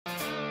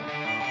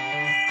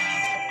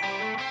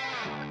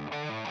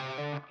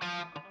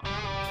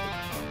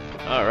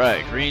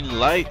Alright, green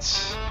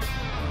lights.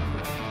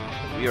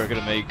 We are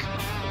gonna make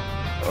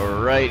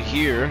right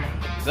here.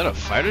 Is that a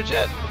fighter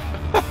jet?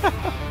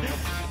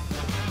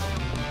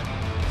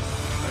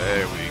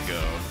 There we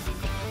go.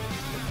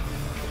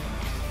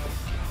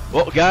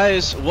 Well,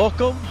 guys,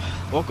 welcome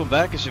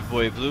back. It's your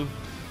boy Blue,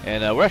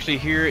 and we're actually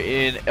here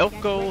in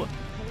Elko,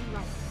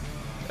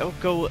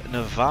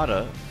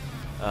 Nevada,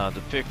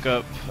 to pick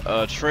up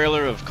a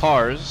trailer of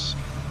cars,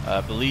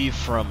 I believe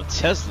from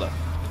Tesla.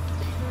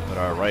 Put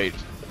our right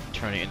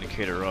turning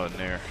indicator on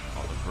there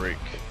on the brake,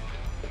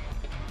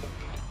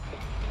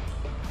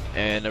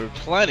 and we're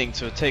planning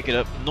to take it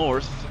up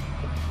north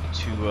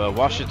to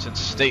Washington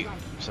State.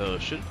 So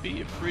it should be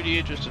a pretty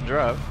interesting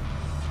drive.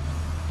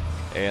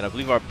 And I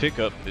believe our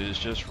pickup is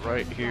just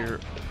right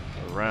here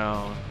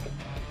around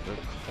the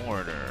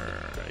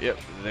corner. Yep,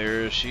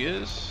 there she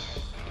is.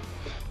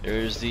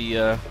 There's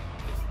the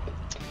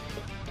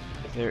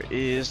there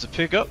is the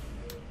pickup.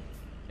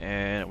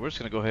 And we're just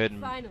gonna go ahead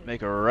and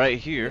make her right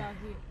here.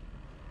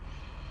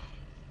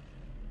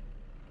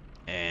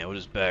 And we'll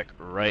just back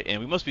right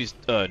in. We must be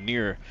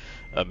near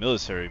a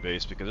military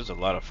base because there's a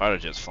lot of fighter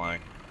jets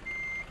flying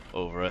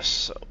over us.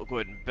 So we'll go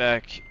ahead and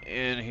back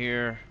in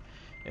here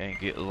and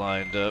get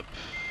lined up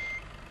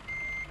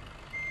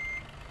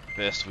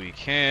best we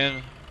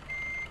can.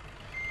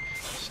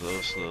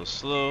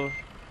 Slow.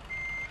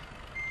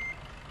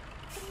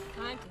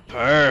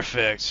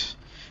 Perfect.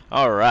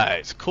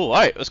 Alright, cool.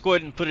 Alright, let's go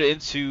ahead and put it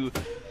into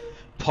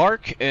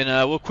park, and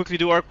we'll quickly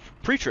do our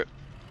pre-trip.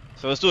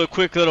 So let's do a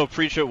quick little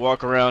pre-trip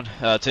walk around.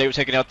 Today we're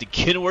taking out the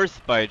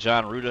Kenworth by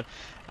John Ruda.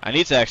 I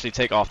need to actually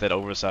take off that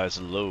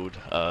oversized load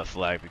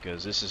flag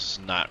because this is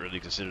not really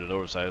considered an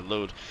oversized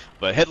load.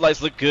 But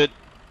headlights look good.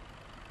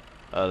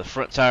 The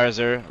front tires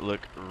there look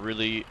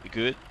really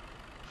good.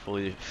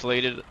 Fully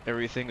inflated.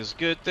 Everything is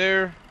good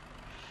there.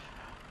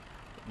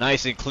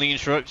 Nice and clean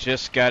truck.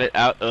 Just got it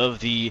out of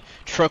the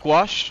truck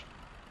wash.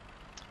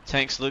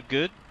 Tanks look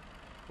good.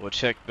 We'll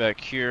check back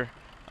here.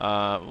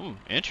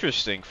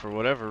 Interesting. For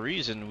whatever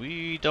reason,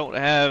 we don't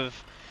have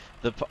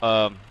the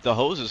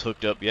hoses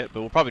hooked up yet,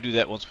 but we'll probably do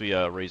that once we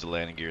raise the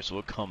landing gear, so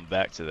we'll come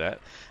back to that.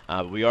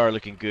 We are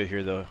looking good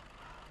here though,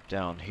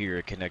 down here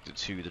connected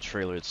to the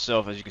trailer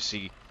itself. As you can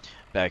see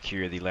back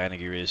here, the landing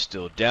gear is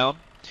still down,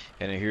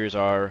 and here's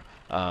our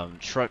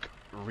truck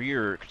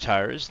rear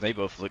tires. They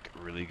both look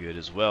really good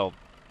as well,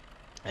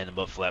 and the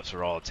mud flaps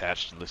are all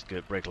attached and looks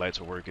good. Brake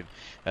lights are working.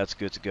 That's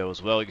good to go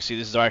as well. You can see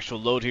this is our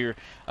actual load here.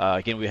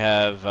 Again, we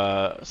have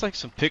it's like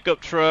some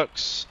pickup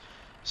trucks,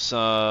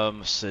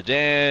 some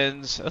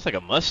sedans. That's like a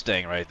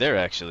Mustang right there,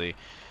 actually.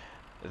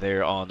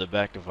 They're on the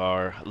back of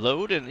our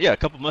load, and yeah, a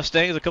couple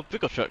Mustangs, a couple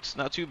pickup trucks.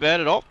 Not too bad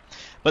at all.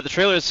 But the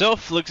trailer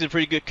itself looks in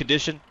pretty good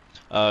condition.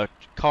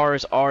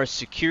 Cars are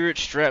secured,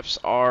 straps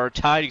are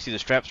tied. You can see the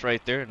straps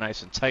right there,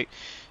 nice and tight.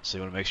 So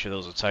you want to make sure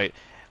those are tight.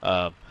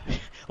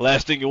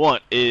 Last thing you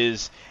want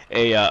is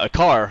a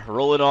car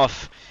rolling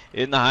off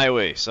in the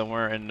highway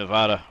somewhere in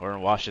Nevada or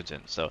in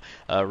Washington. So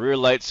rear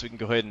lights, we can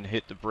go ahead and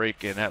hit the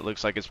brake, and that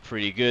looks like it's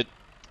pretty good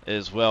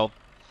as well.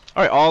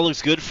 Alright, all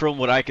looks good from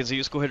what I can see.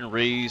 Let's go ahead and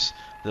raise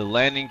the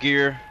landing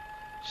gear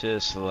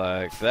just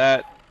like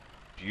that.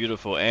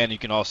 Beautiful. And you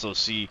can also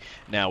see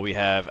now we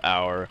have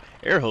our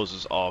air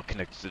hoses all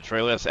connected to the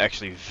trailer. That's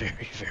actually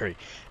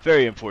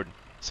very important.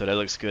 So that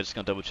looks good. Just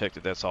gonna double check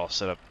that that's all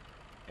set up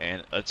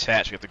and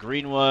attached. We got the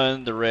green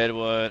one, the red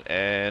one,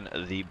 and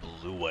the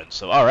blue one.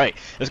 So alright,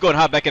 let's go and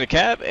hop back in the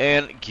cab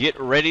and get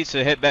ready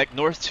to head back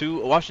north to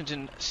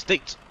Washington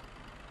State.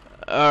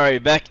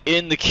 Alright, back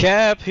in the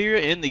cab here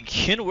in the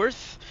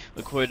Kenworth.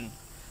 Let's go ahead and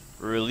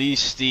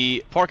release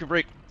the parking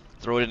brake,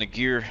 throw it in the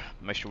gear,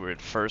 make sure we're in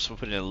first. We'll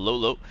put it in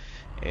low,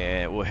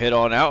 and we'll head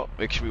on out.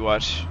 Make sure we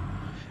watch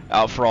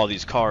out for all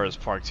these cars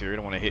parked here. We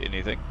don't want to hit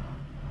anything.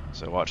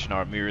 So watching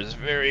our mirrors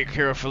very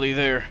carefully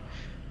there.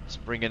 Let's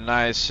bring it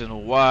nice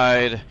and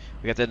wide.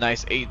 We got that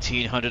nice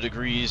 1800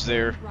 degrees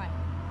there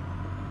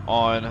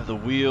on the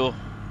wheel.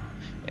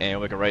 And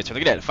we'll make a right turn.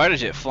 Look at that fighter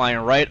jet flying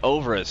right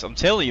over us. I'm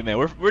telling you, man,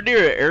 we're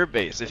near an air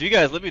base. If you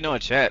guys let me know in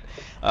chat.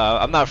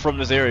 I'm not from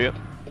this area.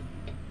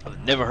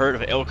 I've never heard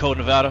of Elko,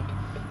 Nevada.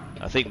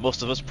 I think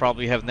most of us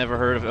probably have never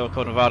heard of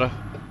Elko, Nevada.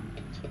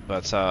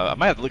 But I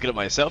might have to look it up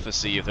myself and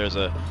see if there's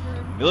a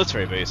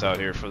military base out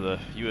here for the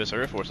U.S.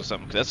 Air Force or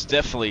something. 'Cause that's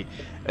definitely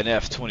an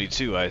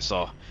F-22 I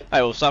saw.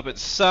 Alright, we'll stop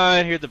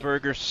inside here at the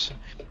Burgers.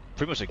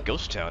 Pretty much a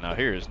ghost town out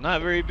here. It's not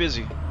very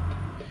busy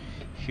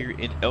here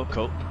in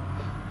Elko.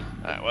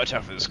 Alright, watch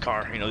out for this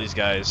car. You know, these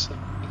guys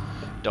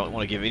don't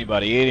want to give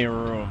anybody any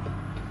room.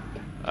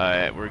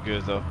 Alright, we're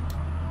good though.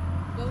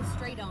 Go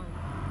straight on.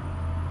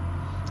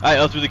 Alright,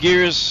 up through the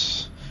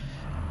gears.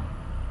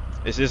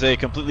 This is a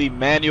completely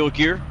manual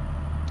gear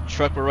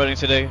truck we're running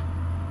today.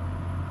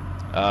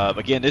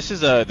 Again, this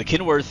is the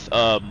Kenworth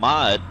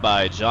mod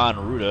by John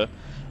Ruda,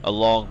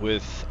 along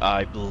with,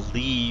 I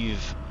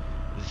believe,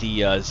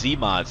 the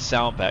Z-Mod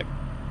sound pack.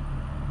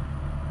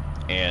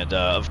 And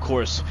of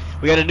course,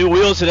 we got a new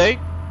wheel today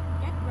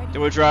that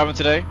we're driving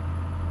today.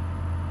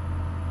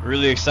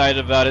 Really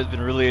excited about it.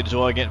 Been really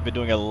enjoying it. Been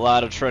doing a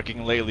lot of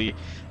trucking lately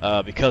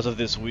because of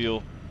this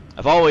wheel.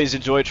 I've always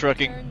enjoyed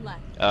trucking. Turn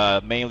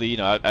left. Mainly, you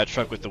know, I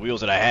truck with the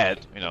wheels that I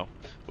had, you know,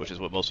 which is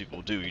what most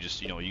people do. You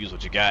just, you know, use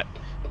what you got.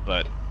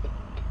 But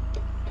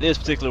this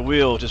particular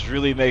wheel just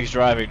really makes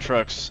driving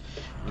trucks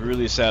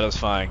really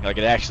satisfying. Like,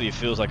 it actually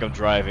feels like I'm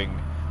driving,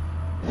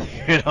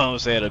 you know what I'm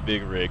saying, a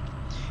big rig.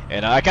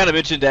 And I kind of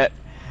mentioned that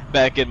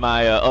back in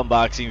my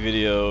unboxing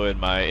video and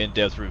my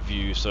in-depth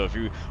review. So if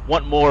you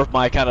want more of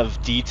my kind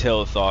of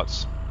detailed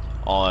thoughts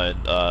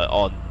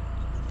on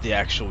the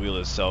actual wheel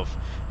itself,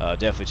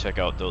 definitely check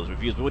out those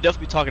reviews. But we'll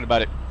definitely be talking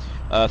about it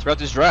throughout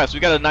this drive. So we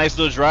got a nice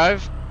little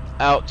drive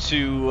out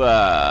to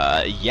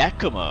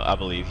Yakima, I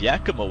believe,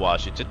 Yakima,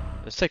 Washington.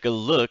 Let's take a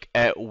look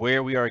at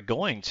where we are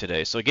going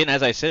today. So again,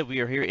 as I said,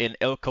 we are here in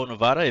Elko,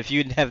 Nevada. If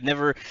you have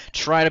never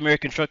tried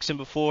American Truck Sim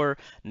before,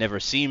 never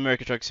seen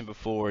American Truck Sim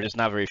before, just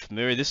not very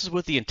familiar, this is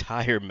what the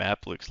entire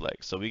map looks like.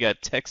 So we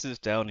got Texas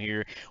down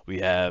here, we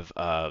have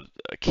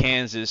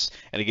Kansas,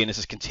 and again, this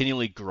is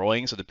continually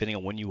growing, so depending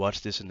on when you watch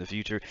this in the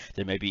future,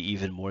 there may be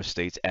even more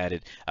states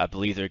added. I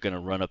believe they're going to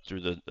run up through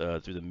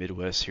the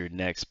Midwest here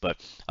next. But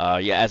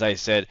yeah, as I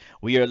said,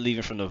 we are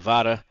leaving from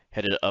Nevada,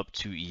 headed up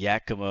to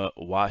Yakima,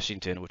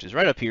 Washington, which is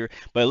right up here.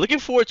 But looking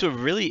forward to a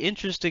really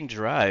interesting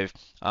drive.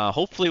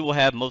 Hopefully we'll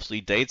have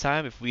mostly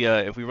daytime. If we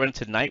run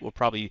into night, we'll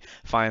probably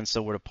find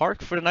somewhere to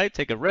park for the night,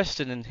 take a rest,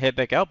 and then head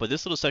back out. But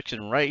this little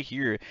section right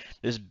here,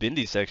 this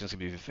bendy section, is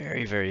gonna be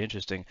very, very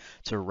interesting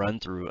to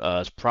run through.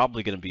 It's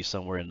probably gonna be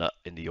somewhere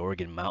in the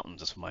Oregon mountains.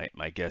 That's what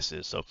my guess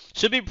is. So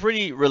should be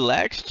pretty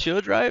relaxed,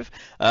 chill drive.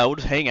 We'll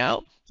just hang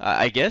out,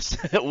 I guess.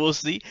 We'll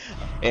see.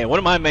 And one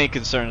of my main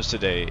concerns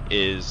today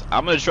is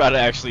I'm going to try to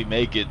actually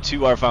make it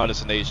to our final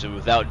destination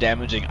without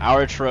damaging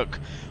our truck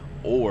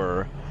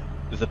or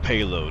the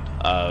payload.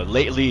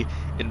 Lately,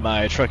 in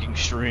my trucking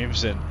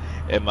streams and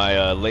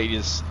my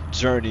latest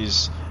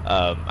journeys,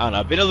 I don't know,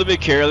 I've been a little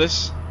bit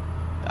careless.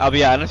 I'll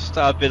be honest,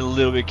 I've been a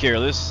little bit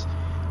careless.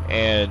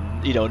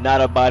 And, you know,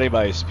 not abiding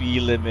by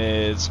speed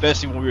limits,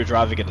 especially when we were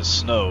driving in the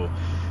snow.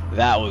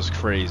 That was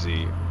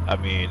crazy. I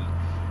mean,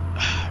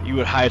 you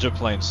would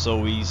hydroplane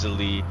so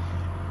easily,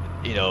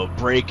 you know,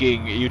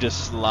 braking, you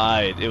just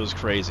slide. It was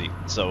crazy.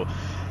 So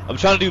I'm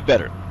trying to do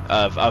better.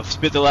 I've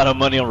spent a lot of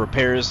money on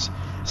repairs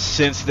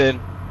since then,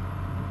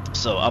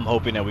 so I'm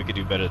hoping that we can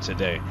do better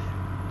today.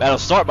 That'll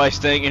start by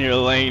staying in your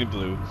lane,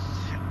 Blue.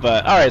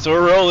 But all right, so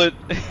we're rolling.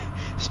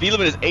 Speed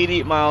limit is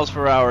 88 miles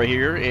per hour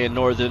here in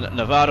northern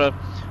Nevada.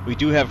 We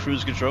do have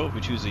cruise control if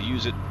we choose to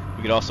use it.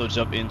 We could also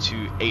jump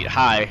into 8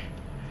 high.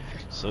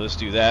 So let's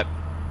do that.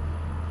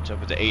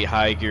 Jump into 8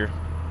 high gear.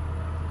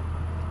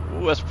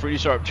 Ooh, that's a pretty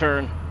sharp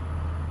turn.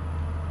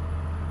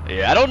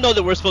 Yeah, I don't know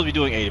that we're supposed to be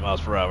doing 80 miles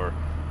per hour.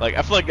 Like,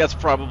 I feel like that's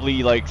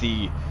probably like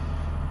the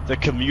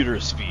commuter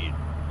speed.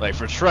 Like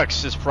for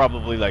trucks, it's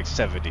probably like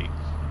 70.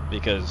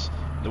 Because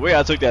the way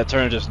I took that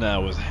turn just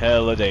now was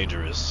hella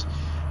dangerous.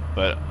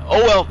 But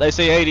oh well, they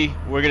say 80.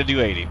 We're gonna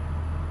do 80.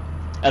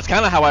 That's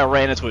kind of how I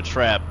ran into a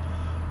trap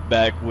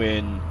back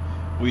when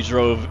we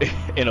drove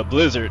in a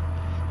blizzard.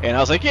 And I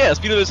was like, yeah,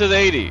 speed limit says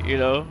 80, you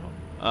know.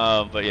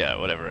 But yeah,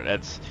 whatever.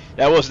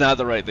 That was not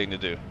the right thing to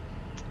do,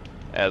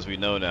 as we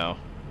know now.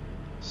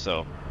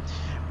 So,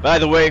 by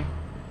the way,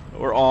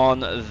 we're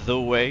on the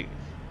way.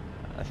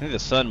 I think the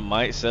sun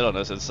might set on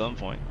us at some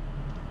point.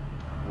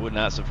 Would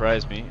not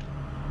surprise me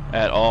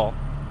at all.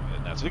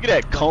 So look at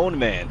that cone,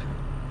 man.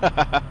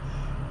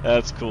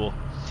 That's cool.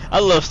 I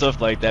love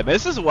stuff like that, man.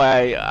 This is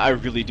why I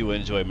really do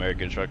enjoy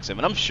American Truck Sim,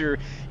 and I'm sure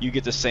you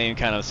get the same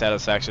kind of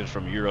satisfaction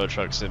from Euro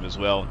Truck Sim as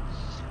well.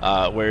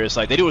 Where it's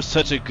like they do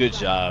such a good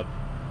job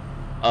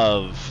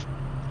of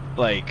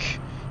like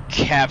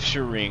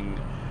capturing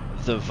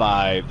the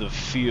vibe, the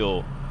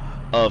feel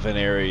of an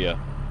area.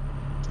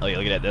 Oh yeah,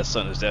 look at that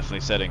sun is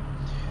definitely setting.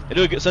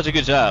 They do such a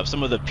good job.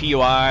 Some of the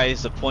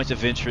POIs, the points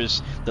of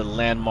interest, the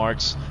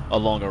landmarks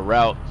along a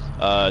route.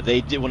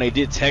 When they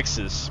did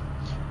Texas,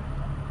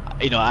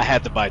 you know, I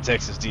had to buy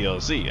Texas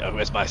DLC.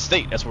 It's my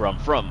state. That's where I'm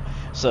from.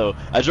 So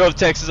I drove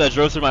Texas. I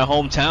drove through my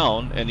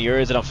hometown and the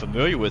areas that I'm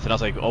familiar with, and I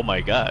was like, oh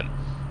my god,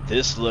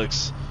 this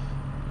looks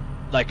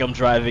like I'm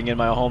driving in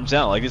my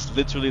hometown. Like, this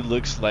literally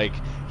looks like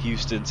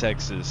Houston,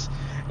 Texas.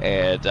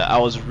 And I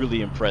was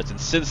really impressed. And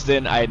since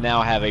then, I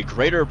now have a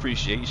greater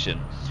appreciation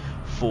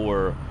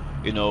for,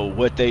 you know,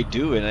 what they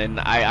do. And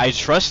I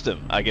trust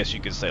them, I guess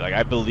you could say. Like,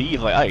 I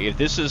believe, like, hey, if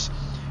this is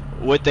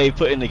what they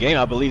put in the game,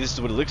 I believe this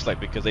is what it looks like,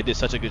 because they did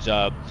such a good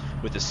job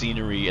with the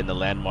scenery and the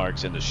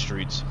landmarks and the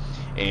streets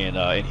in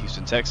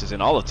Houston, Texas,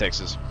 and all of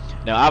Texas.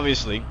 Now,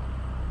 obviously,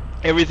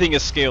 everything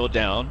is scaled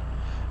down.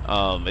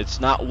 It's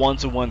not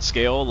one-to-one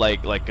scale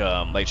like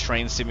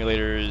train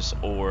simulators,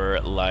 or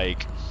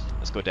like,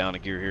 let's go down a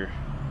gear here,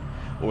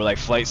 or like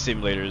flight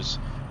simulators.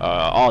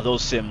 All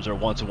those sims are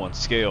one-to-one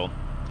scale.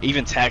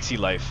 Even Taxi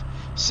Life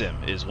sim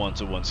is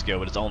one-to-one scale,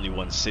 but it's only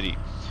one city.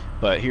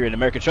 But here in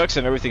American Truck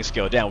Sim, everything's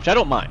scaled down, which I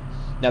don't mind.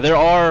 Now, there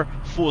are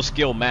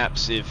full-scale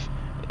maps if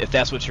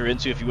that's what you're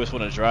into. If you just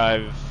want to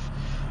drive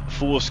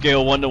full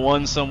scale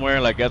 1-to-1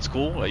 somewhere, like that's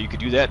cool. You could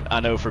do that. I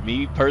know for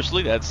me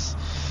personally, that's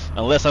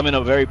unless I'm in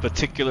a very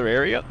particular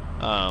area.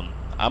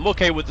 I'm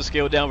okay with the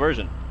scaled down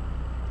version.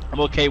 I'm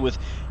okay with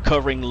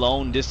covering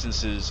long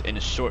distances in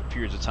short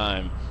periods of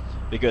time,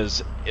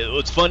 because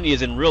what's funny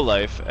is in real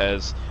life,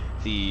 as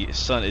the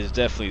sun is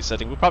definitely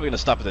setting, we're probably gonna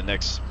stop at the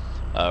next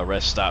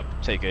rest stop,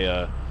 take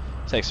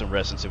some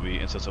rest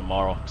until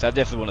tomorrow, because I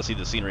definitely want to see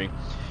the scenery.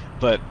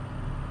 But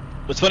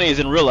what's funny is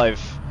in real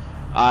life,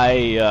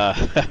 I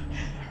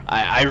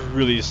I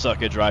really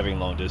suck at driving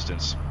long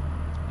distance.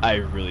 I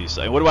really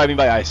suck. What do I mean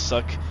by I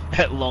suck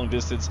at long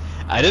distance?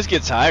 I just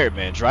get tired,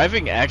 man.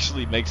 Driving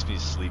actually makes me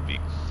sleepy.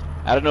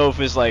 I don't know if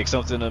it's like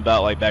something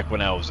about like back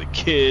when I was a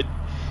kid.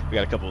 We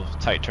got a couple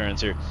tight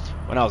turns here.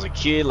 When I was a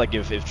kid, like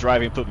if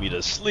driving put me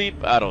to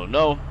sleep, I don't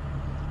know.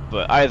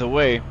 But either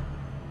way,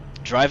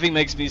 driving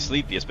makes me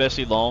sleepy,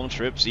 especially long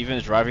trips, even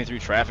driving through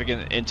traffic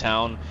in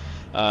town.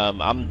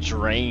 I'm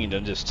drained.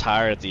 I'm just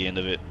tired at the end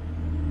of it.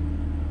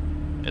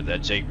 At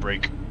that Jake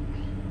brake.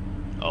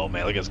 Oh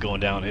man, look, it's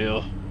going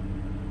downhill.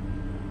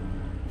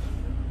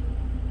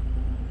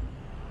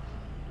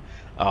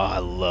 Oh, I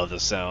love the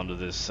sound of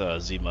this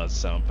Z-Mod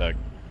sound pack.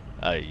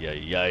 Ay,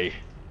 ay, ay.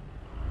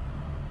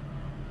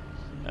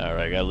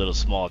 Alright, got a little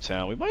small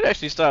town. We might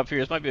actually stop here.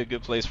 This might be a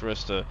good place for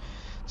us to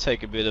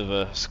take a bit of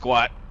a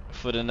squat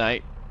for the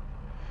night.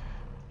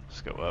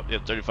 Let's go up.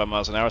 Yep, 35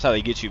 miles an hour. That's how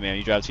they get you, man.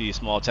 You drive to these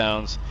small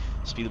towns,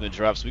 speed limit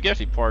drops. We can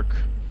actually park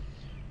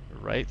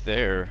right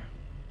there.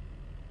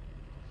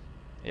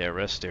 Yeah,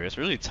 rest area. It's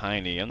really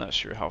tiny. I'm not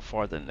sure how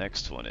far the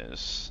next one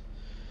is.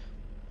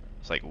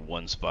 It's like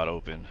one spot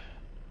open.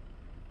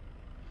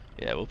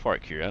 Yeah, we'll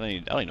park here. I don't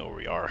even know where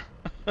we are.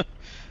 I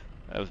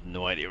have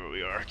no idea where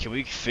we are. Can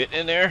we fit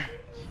in there?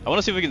 I want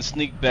to see if we can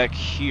sneak back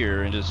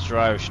here and just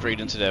drive straight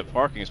into that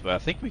parking spot. I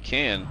think we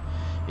can.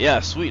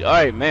 Yeah, sweet.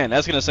 Alright, man.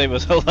 That's going to save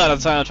us a lot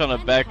of time trying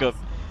to back up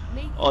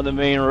on the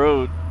main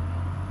road.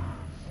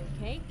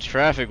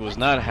 Traffic was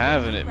not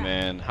having it,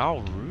 man. How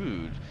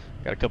rude.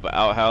 Got a couple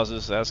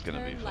outhouses. That's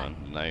going to be fun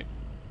tonight.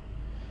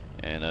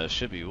 And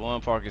should be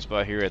one parking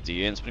spot here at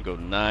the end. It's going to go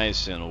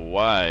nice and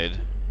wide,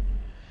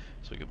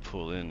 so we can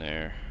pull in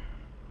there.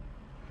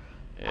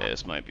 Yeah,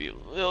 this might be a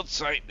little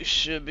tight. We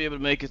should be able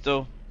to make it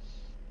though.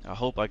 I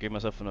hope I give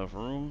myself enough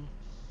room.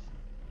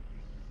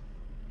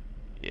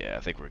 Yeah,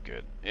 I think we're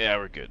good. Yeah,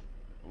 we're good.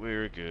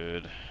 We're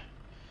good.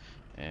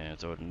 And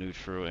throw it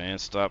neutral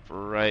and stop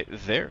right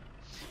there.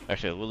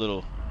 Actually, a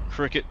little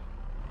crooked.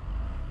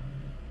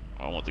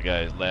 I don't want the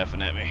guys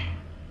laughing at me.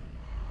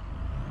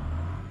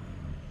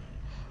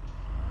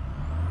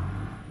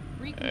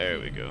 There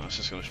we go. Let's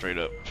just go straight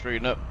up.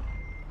 Straighten up.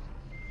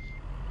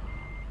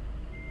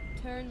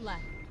 Turn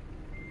left.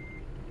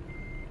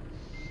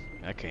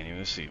 I can't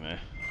even see, man.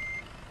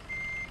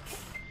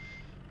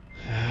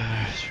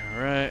 That's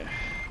right.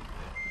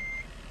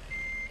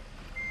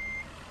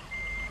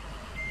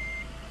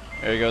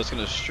 There we go. It's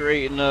gonna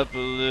straighten up a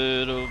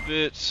little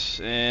bit,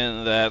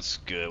 and that's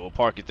good. We'll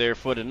park it there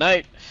for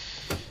tonight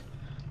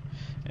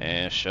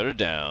and shut her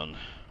down.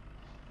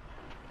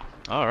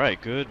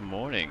 Alright, good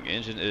morning.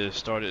 Engine is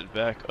started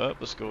back up.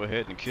 Let's go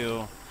ahead and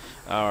kill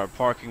our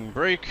parking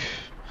brake.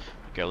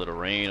 Got a little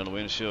rain on the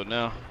windshield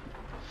now.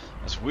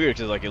 That's weird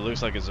because like it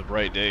looks like it's a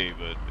bright day,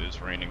 but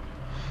it's raining.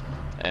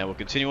 And we'll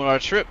continue on our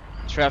trip.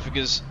 Traffic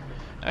is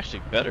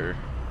actually better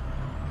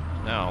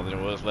now than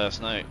it was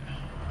last night.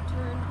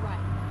 Turn right.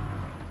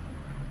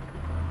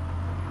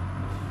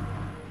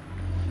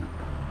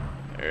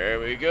 There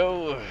we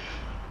go.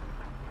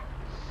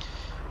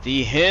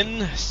 The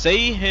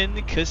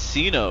Seihin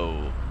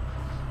Casino.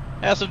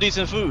 Had some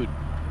decent food.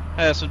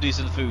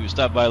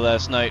 Stopped by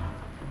last night.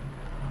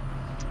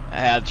 I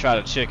had to try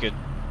the chicken.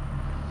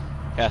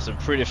 Got some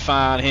pretty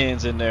fine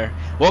hens in there.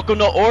 Welcome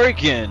to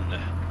Oregon.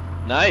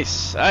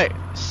 Nice. Alright.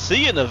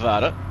 See you,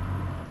 Nevada.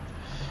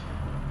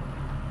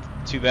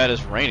 Too bad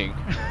it's raining.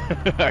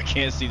 I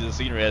can't see the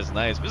scenery as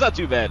nice. But it's not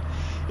too bad.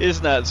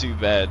 It's not too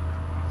bad.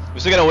 We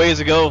still got a ways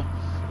to go.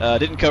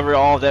 Didn't cover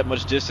all that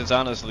much distance,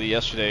 honestly,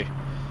 yesterday.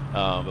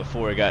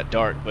 Before it got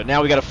dark. But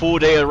now we got a full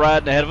day of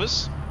riding ahead of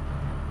us.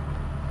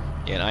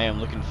 And I am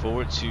looking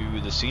forward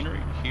to the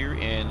scenery here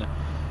in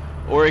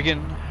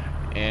Oregon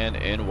and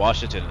in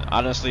Washington.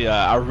 Honestly,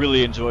 I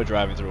really enjoy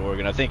driving through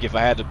Oregon. I think if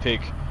I had to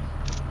pick...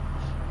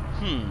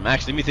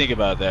 actually, let me think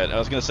about that. I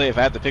was going to say if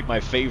I had to pick my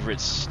favorite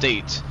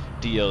state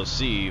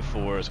DLC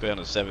for... Let's go down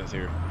to 7th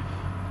here.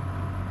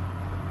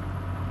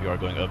 We are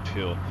going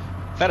uphill.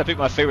 If I had to pick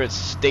my favorite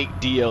state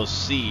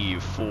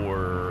DLC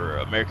for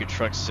American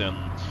Truck Sim,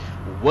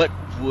 what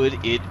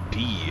would it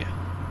be?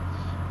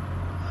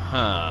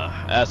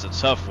 That's a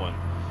tough one.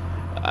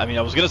 I mean,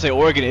 I was going to say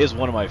Oregon is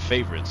one of my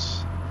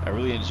favorites. I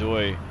really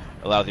enjoy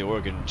a lot of the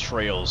Oregon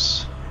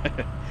trails.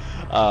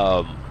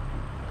 I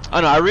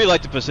don't know, I really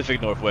like the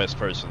Pacific Northwest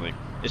personally.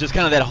 It's just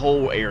kind of that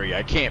whole area.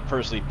 I can't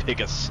personally pick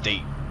a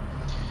state.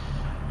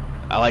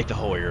 I like the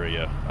whole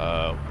area.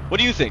 What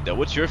do you think though?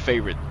 What's your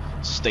favorite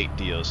state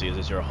DLC? Is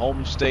it your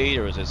home state,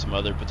 or is it some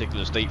other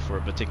particular state for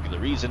a particular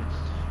reason?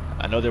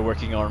 I know they're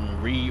working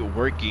on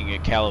reworking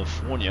in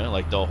California,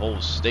 like the whole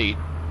state.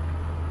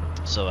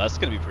 So that's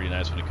gonna be pretty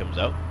nice when it comes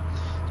out.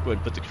 Let's go ahead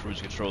and put the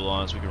cruise control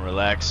on so we can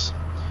relax.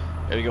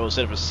 There we go, we'll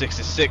set it for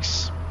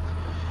 66.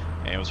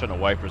 And we'll turn the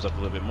wipers up a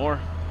little bit more.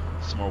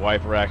 Some more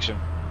wiper action.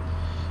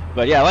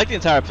 But yeah, I like the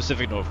entire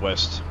Pacific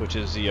Northwest, which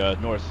is the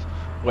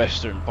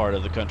northwestern part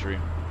of the country.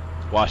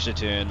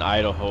 Washington,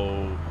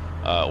 Idaho,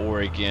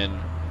 Oregon.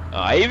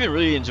 I even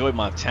really enjoy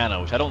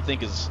Montana, which I don't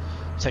think is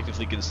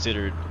technically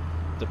considered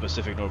the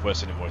Pacific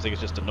Northwest anymore. I think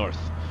it's just the north.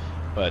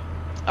 But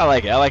I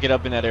like it. I like it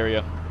up in that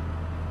area.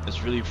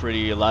 It's really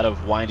pretty. A lot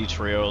of windy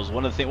trails.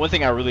 One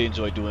thing I really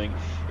enjoy doing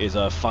is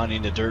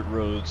finding the dirt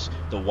roads,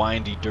 the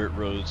windy dirt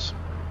roads.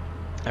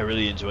 I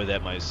really enjoy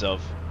that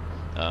myself.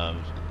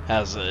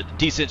 Has a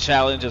decent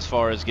challenge as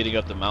far as getting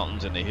up the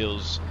mountains and the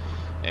hills,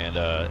 and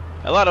a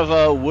lot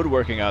of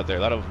woodworking out there, a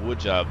lot of wood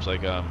jobs,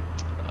 like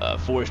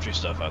forestry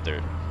stuff out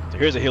there. So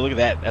here's a hill. Look at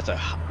that. That's a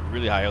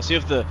really high hill.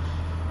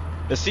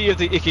 Let's see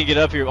if it can get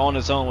up here on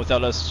its own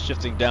without us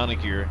shifting down a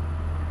gear.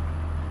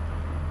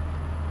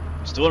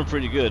 It's doing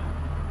pretty good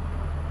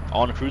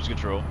on the cruise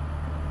control.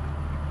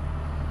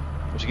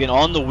 Which again,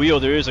 on the wheel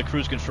there is a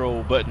cruise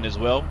control button as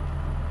well.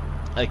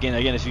 Again,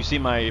 if you see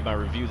my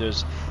review,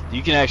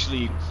 you can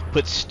actually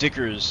put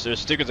stickers. There's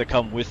stickers that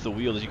come with the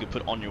wheel that you can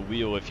put on your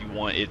wheel if you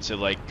want it to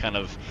like kind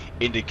of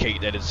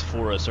indicate that it's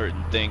for a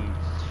certain thing.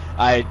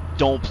 I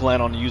don't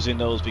plan on using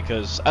those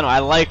because I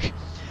like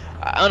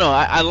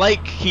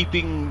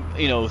keeping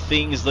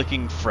things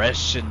looking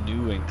fresh and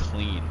new and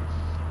clean,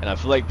 and I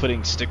feel like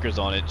putting stickers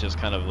on it just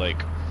kind of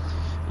like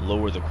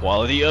lower the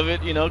quality of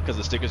it, because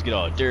the stickers get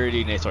all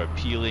dirty and they start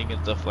peeling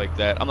and stuff like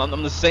that.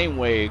 I'm the same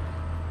way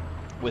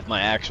with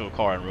my actual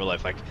car in real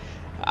life. Like,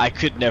 I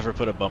could never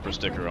put a bumper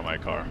sticker on my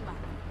car.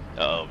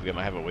 Uh-oh, we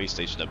might have a way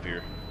station up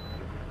here.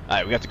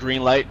 Alright, we got the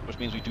green light, which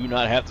means we do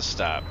not have to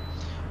stop.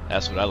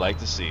 That's what I like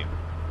to see.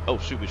 Oh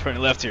shoot, we're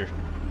turning left here.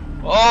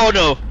 Oh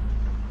no!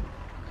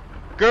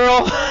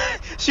 Girl!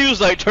 She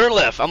was like, turn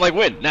left. I'm like,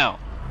 when? Now.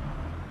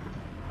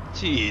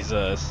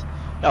 Jesus.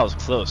 That was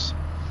close.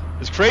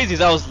 As crazy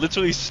as I was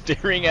literally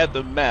staring at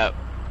the map.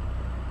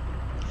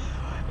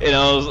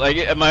 I was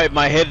like,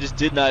 my head just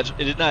did not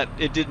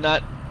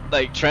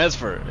like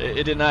transfer.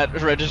 It did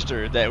not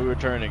register that we were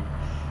turning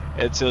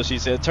until she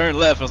said turn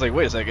left. I was like,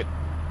 wait a second,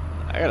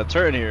 I gotta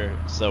turn here.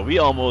 So we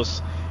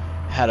almost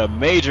had a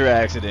major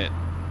accident.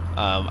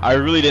 I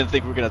really didn't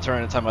think we were gonna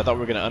turn in time. I thought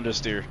we were gonna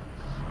understeer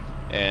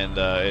and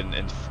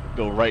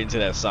go right into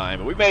that sign,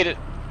 but we made it.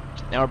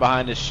 Now we're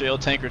behind this shell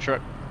tanker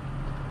truck.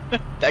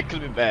 That could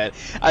have been bad.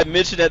 I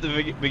mentioned at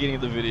the beginning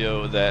of the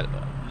video that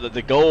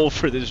the goal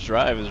for this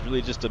drive is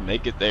really just to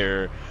make it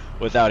there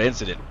without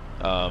incident.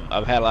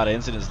 I've had a lot of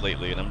incidents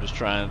lately, and I'm just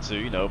trying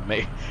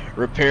to,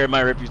 repair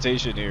my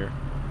reputation here.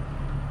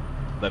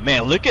 But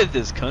man, look at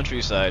this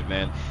countryside,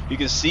 man. You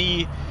can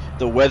see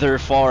the weather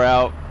far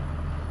out,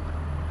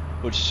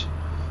 which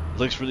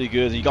looks really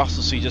good. You can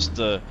also see just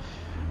the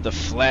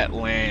flat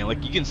land.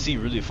 Like, you can see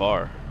really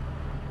far.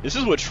 This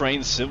is what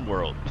Train Sim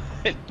World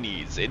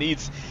needs. It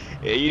needs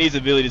the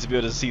ability to be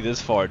able to see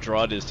this far,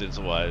 draw distance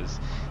wise.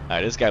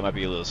 Alright, this guy might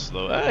be a little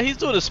slow. He's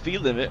doing a speed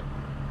limit.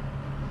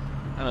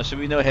 I don't know, should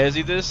we no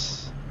hezzy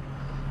this?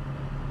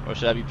 Or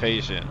should I be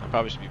patient? I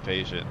probably should be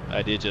patient.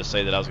 I did just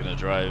say that I was going to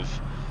drive,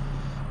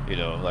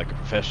 like a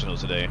professional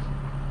today.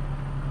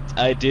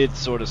 I did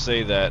sort of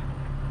say that.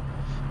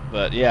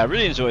 But yeah, I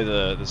really enjoy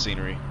the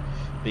scenery.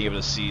 Being able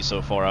to see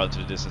so far out into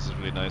the distance is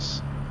really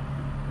nice.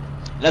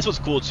 And that's what's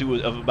cool too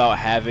about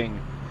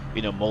having,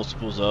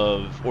 multiples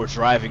of, or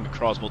driving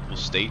across multiple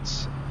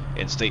states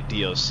and state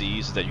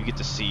DLCs, that you get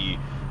to see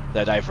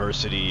the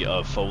diversity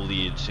of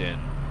foliage, and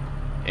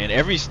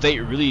every state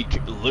really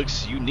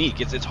looks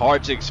unique. It's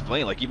hard to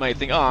explain. Like, you might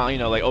think,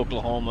 like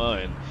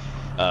Oklahoma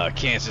and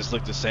Kansas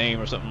look the same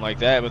or something like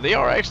that, but they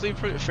are actually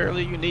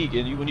fairly unique.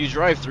 And when you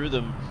drive through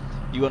them,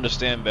 you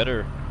understand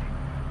better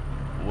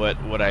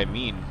what I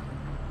mean.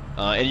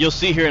 And you'll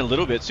see here in a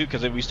little bit too,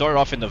 because we started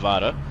off in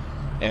Nevada,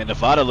 and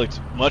Nevada looked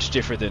much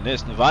different than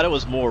this. Nevada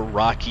was more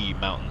rocky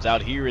mountains.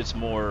 Out here, it's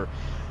more,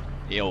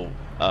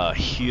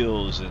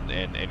 hills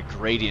and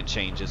gradient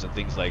changes and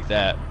things like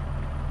that.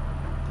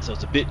 So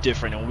it's a bit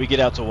different. And when we get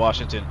out to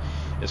Washington,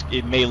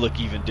 it may look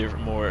even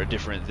more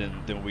different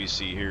than we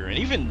see here. And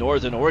even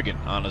northern Oregon,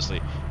 honestly,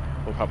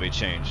 will probably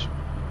change.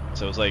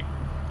 So it's like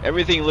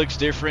everything looks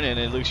different and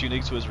it looks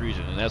unique to its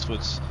region, and that's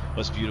what's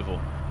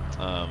beautiful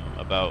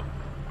about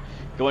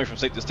going from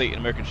state to state in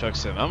American Truck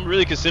Sim. I'm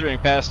really considering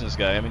passing this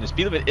guy. I mean, the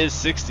speed limit is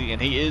 60,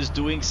 and he is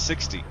doing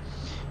 60.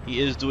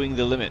 He is doing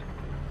the limit.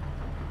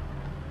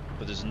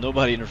 But there's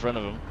nobody in front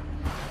of him.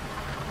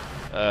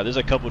 There's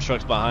a couple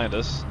trucks behind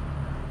us.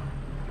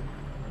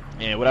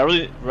 And what I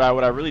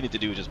really need to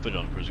do is just put it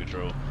on cruise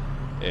control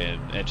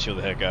and chill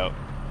the heck out.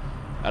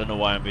 I don't know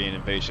why I'm being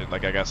impatient.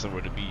 Like, I got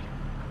somewhere to be.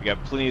 We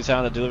got plenty of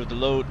time to deliver the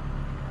load,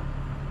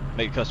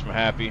 make the customer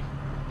happy.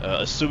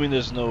 Assuming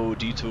there's no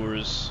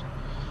detours,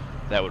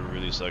 that would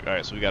really suck.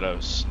 Alright, so we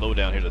gotta slow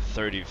down here to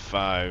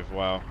 35.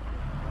 Wow.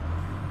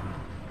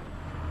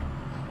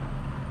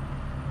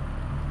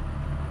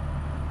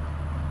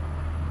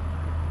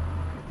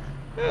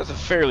 That's a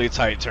fairly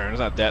tight turn. It's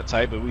not that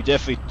tight, but we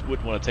definitely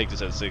wouldn't want to take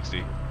this at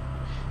 60.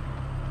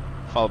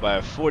 Followed by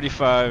a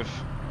 45.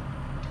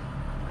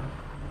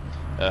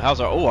 How's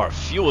our... Oh, our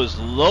fuel is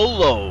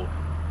low.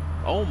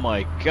 Oh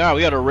my god,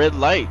 we got a red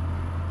light.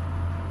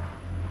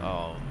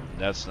 Oh,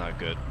 that's not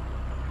good.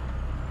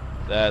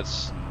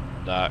 That's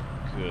not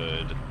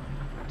good.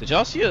 Did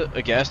y'all see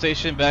a gas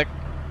station back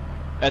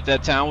at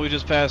that town we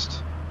just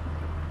passed?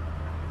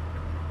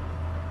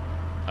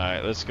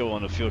 Alright, let's go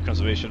on the fuel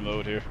conservation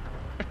mode here.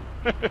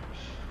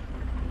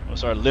 We'll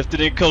start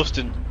lifting and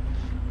coasting.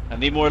 I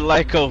need more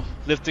Lyco.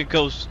 Lift and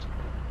coast.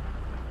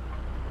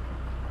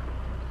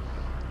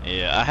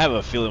 Yeah, I have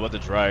a feeling about to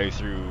drive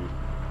through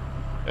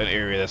an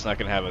area that's not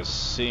going to have a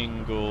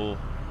single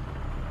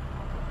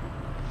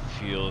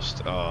fuel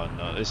oh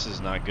no, this is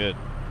not good.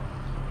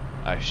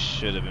 I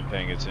should have been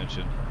paying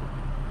attention.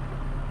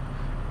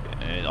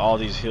 And all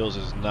these hills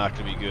is not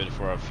going to be good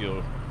for our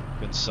fuel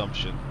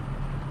consumption.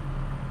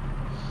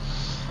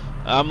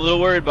 I'm a little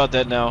worried about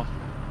that now.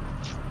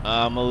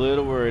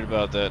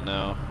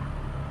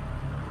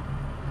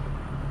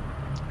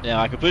 Now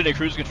I can put it in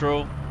cruise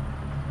control,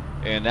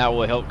 and that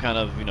will help kind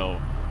of, you know,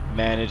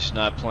 manage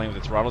not playing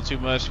with the throttle too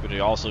much, but it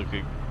also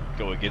could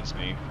go against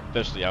me,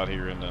 especially out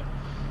here in the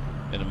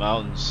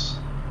mountains.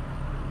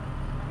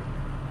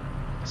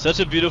 Such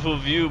a beautiful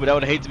view, but I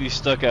would hate to be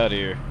stuck out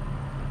here.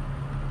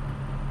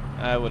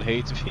 I would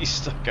hate to be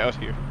stuck out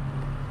here.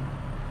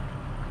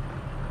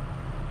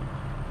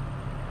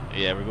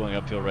 Yeah, we're going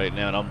uphill right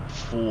now, and I'm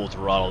full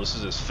throttle. This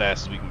is as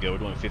fast as we can go. We're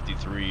doing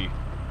 53,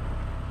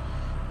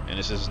 and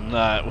this is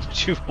not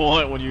what you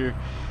want when you're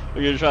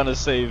trying to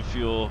save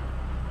fuel.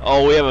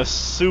 Oh, we have a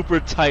super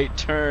tight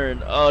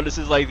turn. Oh, this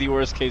is like the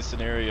worst case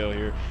scenario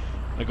here.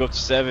 I'm gonna go up to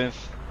 7th.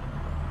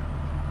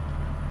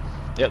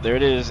 Yep, there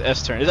it is.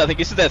 S turn. I think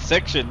this is that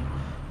section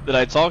that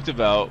I talked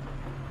about.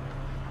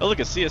 Oh, look,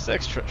 a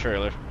CSX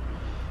trailer.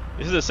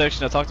 This is the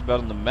section I talked about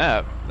on the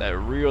map. That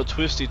real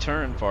twisty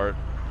turn part.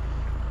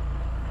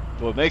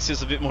 But what makes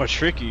this a bit more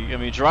tricky, I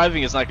mean,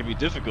 driving is not going to be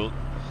difficult,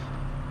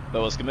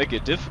 but what's going to make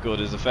it difficult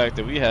is the fact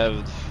that we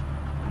have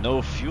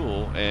no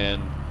fuel,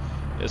 and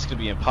it's going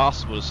to be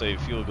impossible to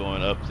save fuel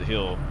going up the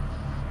hill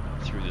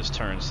through this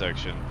turn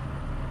section.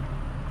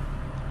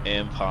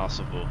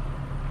 Impossible.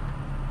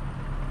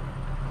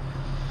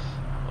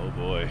 Oh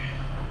boy.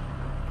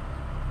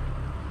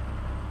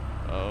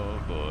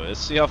 Oh boy. Let's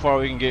see how far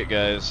we can get,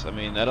 guys. I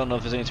mean, I don't know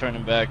if there's any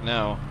turning back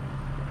now.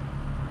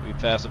 We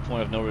passed the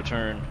point of no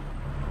return.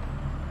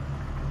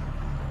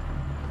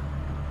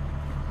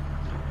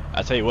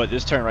 I tell you what,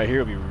 this turn right here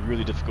will be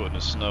really difficult in the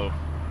snow.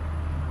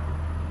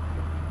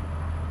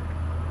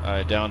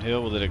 Alright,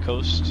 downhill, we'll let it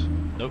coast.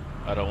 Nope,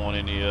 I don't want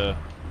any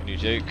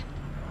Jake.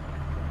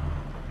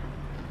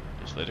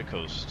 Just let it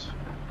coast.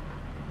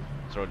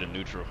 Throw it in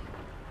neutral.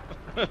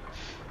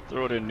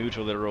 Throw it in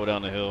neutral, let it roll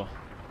down the hill.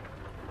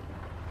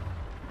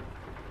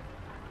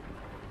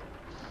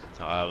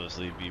 I'll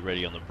obviously be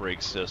ready on the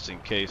brakes just in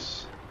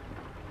case.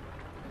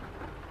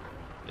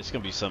 It's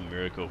gonna be some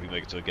miracle if we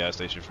make it to a gas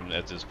station from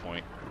at this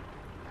point.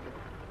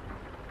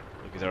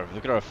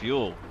 Look at our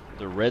fuel.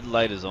 The red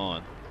light is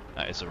on.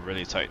 It's a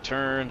really tight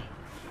turn.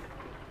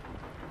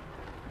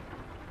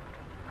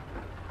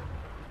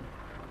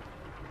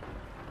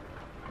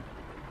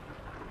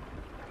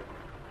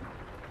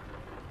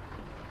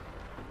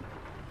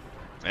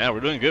 Yeah, we're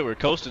doing good. We're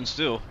coasting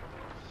still.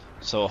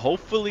 So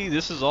hopefully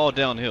this is all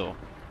downhill.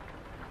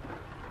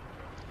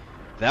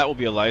 That will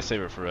be a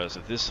lifesaver for us.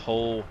 If this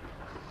whole,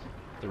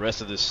 the rest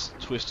of this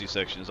twisty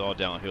section is all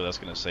downhill, that's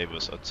going to save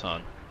us a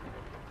ton.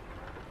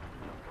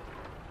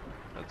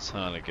 A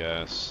ton of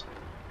gas.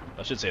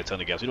 I should say a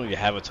ton of gas. We don't even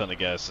have a ton of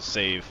gas to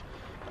save.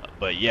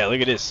 But yeah, look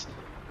at this.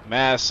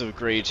 Massive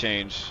grade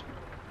change.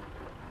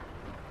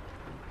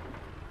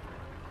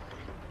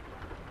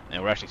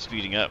 And we're actually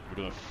speeding up. We're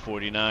doing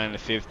 49 to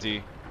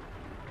 50.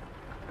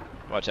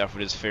 Watch out for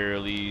this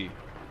fairly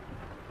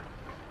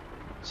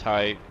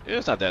tight.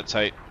 It's not that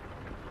tight.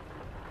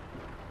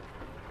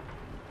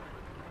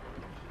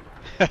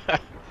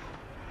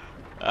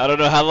 I don't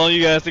know how long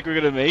you guys think we're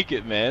gonna make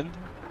it, man.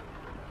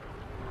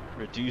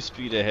 Reduce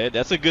speed ahead.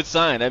 That's a good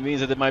sign. That means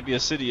that there might be a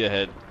city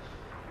ahead.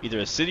 Either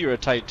a city or a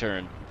tight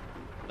turn.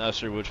 Not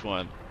sure which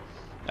one.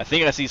 I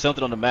think I see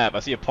something on the map. I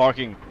see a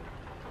parking.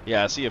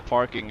 Yeah, I see a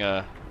parking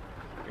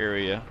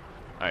area.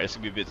 Alright, it's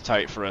gonna be a bit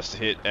tight for us to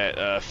hit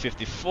at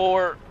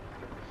 54.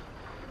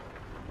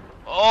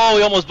 Oh,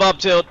 we almost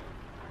bobtailed.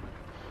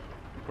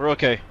 We're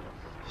okay.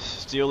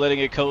 Still letting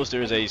it coast.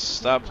 There's a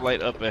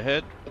stoplight up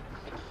ahead.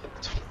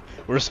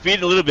 We're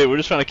speeding a little bit. We're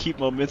just trying to keep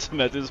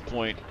momentum at this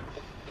point.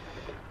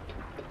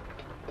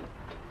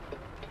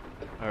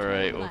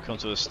 Alright, we'll come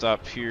to a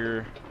stop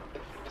here.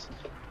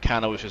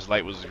 Kinda wish this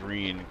light was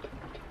green.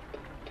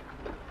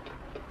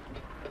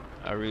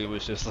 I really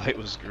wish this light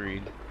was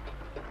green.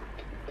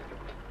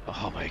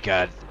 Oh my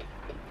god.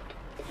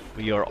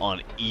 We are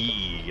on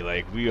E.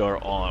 Like, we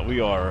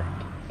are.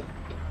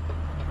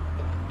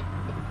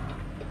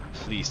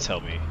 Please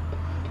tell me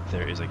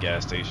there is a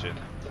gas station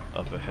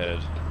up ahead.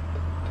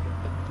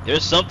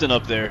 There's something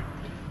up there.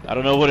 I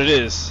don't know what it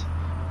is.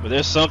 But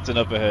there's something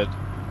up ahead.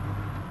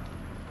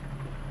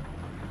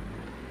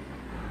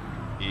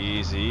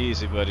 Easy,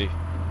 easy, buddy.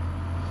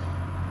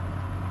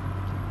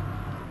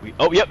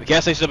 Oh, yep,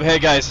 gas station up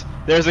ahead, guys.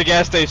 There's a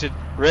gas station.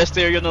 Rest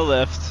area on the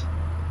left.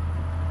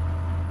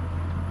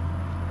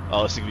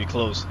 Oh, this is going to be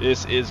close.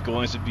 This is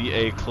going to be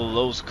a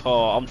close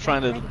call. I'm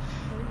trying to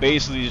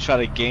basically just try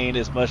to gain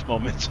as much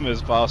momentum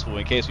as possible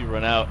in case we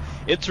run out.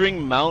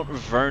 Entering Mount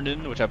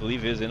Vernon, which I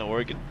believe is in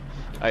Oregon.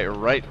 Alright,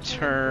 right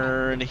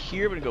turn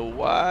here. We're going to go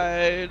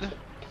wide.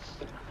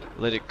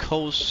 Let it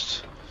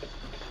coast.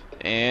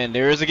 And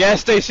there is a gas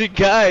station,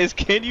 guys.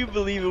 Can you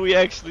believe it? We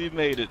actually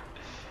made it.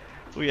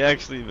 We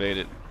actually made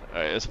it.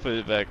 Alright, let's put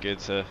it back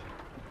into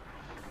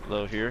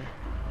low here.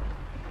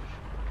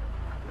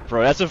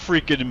 Bro, that's a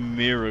freaking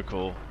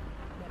miracle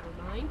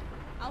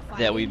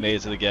that we made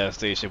it to the gas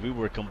station. We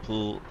were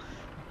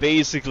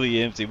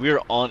basically empty. We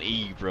were on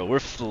E, bro. We're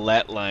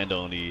flatlined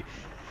on E.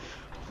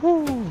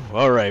 Whew.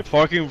 Alright,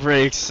 parking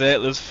brakes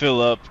set. Let's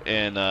fill up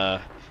and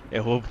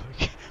we'll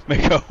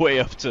make our way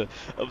up to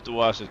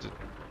Washington.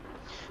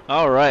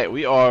 Alright,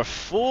 we are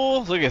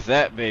full. Look at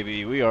that,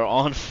 baby. We are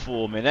on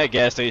full. Man, that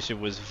gas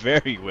station was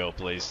very well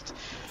placed.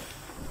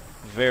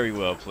 Very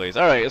well placed.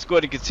 Alright, let's go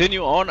ahead and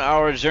continue on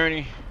our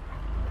journey.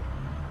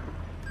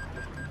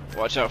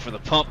 Watch out for the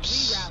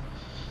pumps.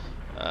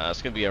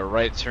 It's gonna be a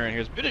right turn here.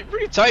 It's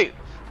pretty tight.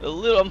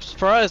 I'm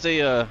surprised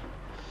they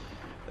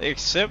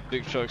accept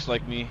big trucks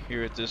like me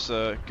here at this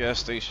gas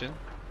station.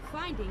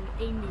 Finding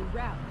a new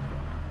route.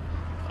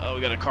 Oh,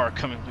 we got a car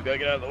coming. We gotta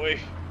get out of the way.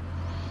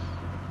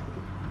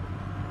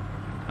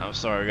 I'm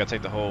sorry. We gotta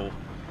take the whole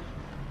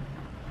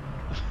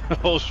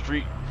whole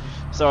street.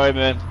 Sorry,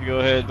 man. You go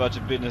ahead about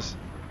your business.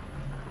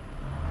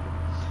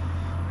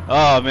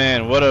 Oh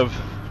man, what a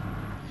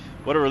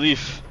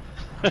relief.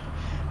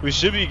 We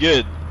should be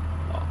good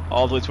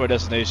all the way to our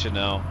destination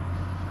now.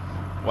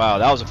 Wow,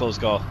 that was a close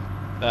call.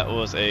 That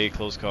was a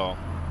close call.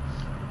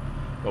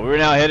 But we're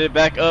now headed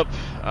back up,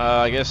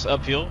 I guess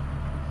uphill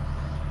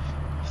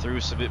through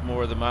a bit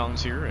more of the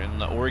mountains here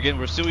in Oregon.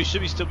 We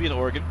should still be in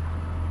Oregon.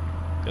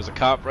 There's a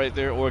cop right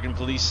there, Oregon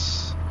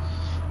Police,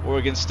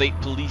 Oregon State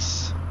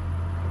Police.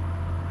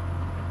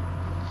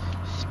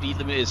 Speed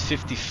limit is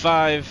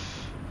 55.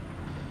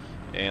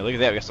 And look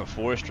at that, we got some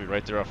forestry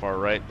right there off our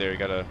right there. You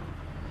got a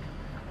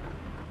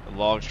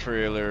log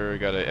trailer,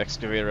 got an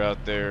excavator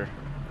out there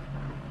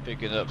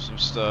picking up some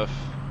stuff.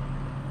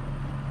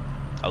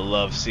 I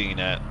love seeing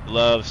that.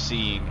 Love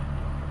seeing,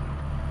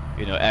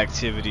 you know,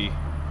 activity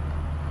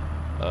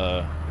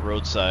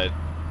roadside.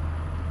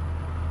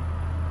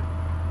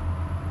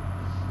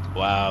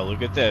 Wow,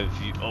 look at that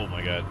view. Oh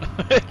my god.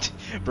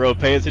 Bro,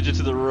 pay attention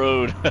to the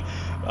road.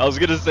 I was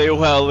gonna say,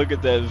 wow, look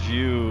at that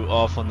view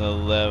off on the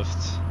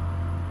left.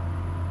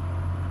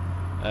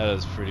 That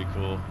is pretty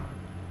cool.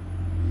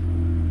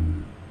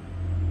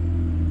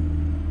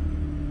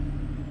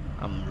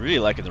 I'm really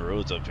liking the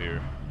roads up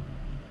here.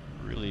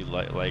 Really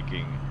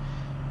liking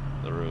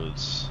the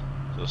roads.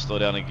 So slow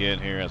down again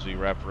here as we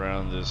wrap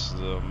around this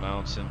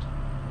mountain.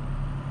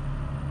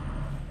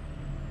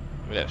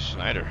 Look at that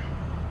Schneider.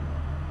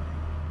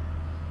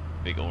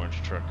 Big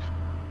orange truck.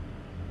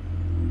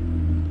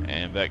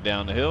 And back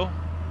down the hill.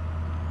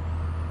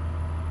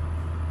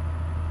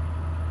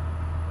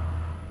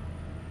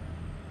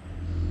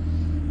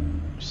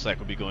 Looks like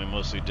we'll be going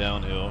mostly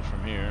downhill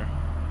from here.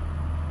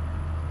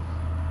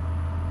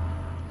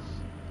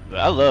 But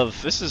I love,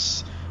 this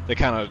is the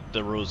kind of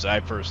the roads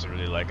I personally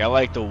really like. I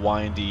like the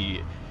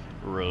windy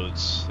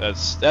roads.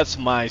 That's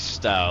my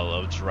style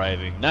of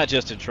driving, not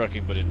just in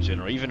trucking but in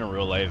general. Even in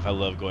real life, I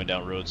love going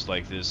down roads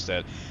like this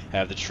that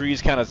have the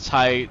trees kind of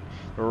tight,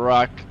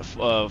 rock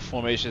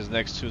formations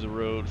next to the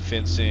road,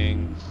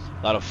 fencing,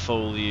 a lot of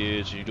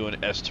foliage, you're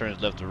doing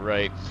S-turns left to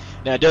right.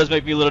 Now it does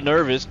make me a little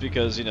nervous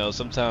because, you know,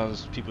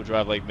 sometimes people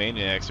drive like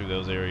maniacs through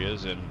those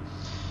areas, and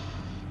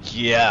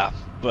yeah,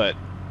 but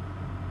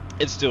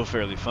it's still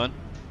fairly fun.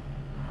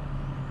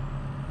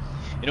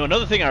 You know,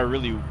 another thing I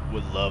really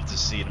would love to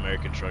see in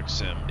American Truck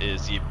Sim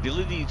is the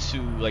ability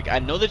to, like, I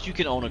know that you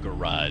can own a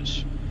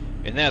garage,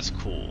 and that's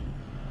cool,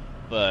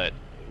 but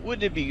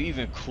wouldn't it be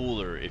even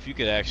cooler if you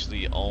could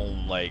actually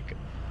own, like,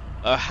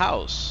 a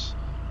house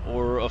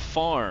or a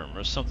farm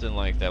or something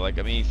like that? Like,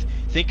 I mean,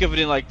 think of it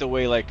in, like, the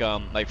way, like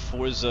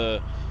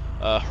Forza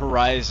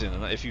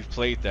Horizon, if you've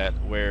played that,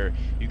 where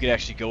you could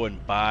actually go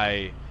and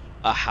buy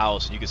a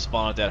house and you could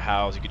spawn at that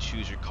house, you could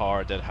choose your car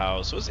at that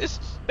house. So it's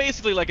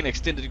basically like an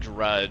extended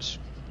garage.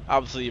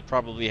 Obviously you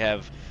probably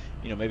have,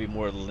 you know, maybe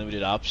more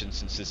limited options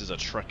since this is a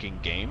trucking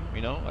game,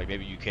 you know, like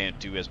maybe you can't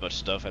do as much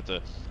stuff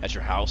at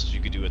your house as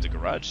you could do at the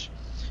garage.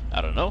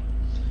 I don't know,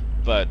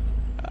 but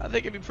I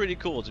think it'd be pretty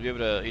cool to be able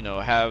to, you know,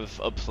 have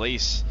a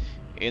place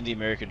in the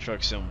American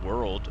Truck Sim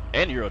world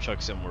and Euro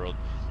Truck Sim world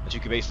that you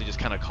could basically just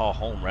kind of call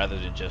home rather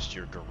than just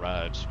your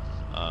garage.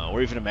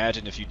 Or even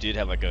imagine if you did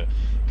have like a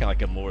kind of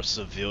like a more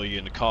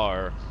civilian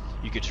car,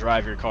 you could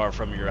drive your car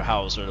from your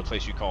house or the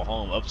place you call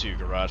home up to your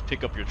garage,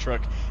 pick up your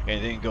truck,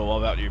 and then go all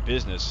about your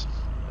business.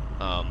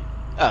 I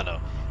don't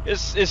know.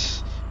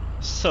 It's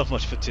So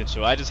much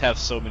potential. I just have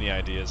so many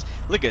ideas.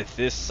 Look at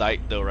this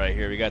site though right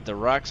here. We got the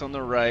rocks on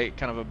the right,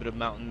 kind of a bit of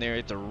mountain there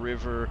at the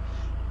river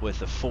with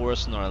the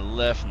forest on our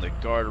left and the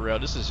guardrail.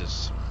 This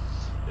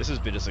has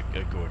been just a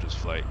gorgeous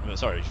flight.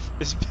 Sorry,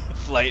 it's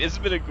flight. It's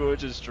been a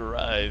gorgeous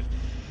drive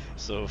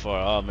so far.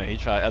 Oh man, he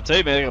tried. I'll tell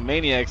you, man, like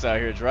maniacs out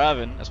here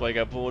driving. That's why he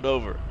got pulled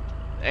over.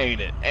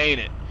 Ain't it? Ain't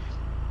it?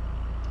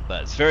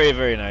 But it's very,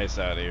 very nice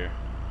out here.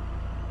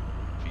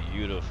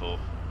 Beautiful.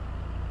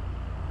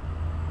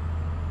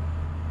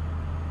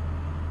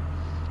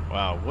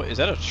 Wow, what is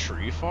that, a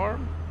tree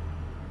farm?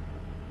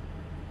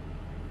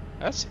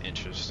 That's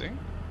interesting.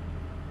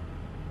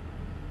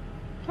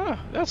 Huh,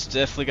 that's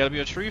definitely gotta be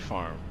a tree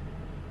farm.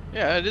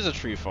 Yeah, it is a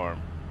tree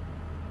farm.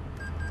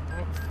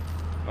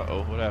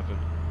 Uh-oh, what happened?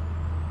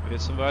 We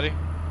hit somebody?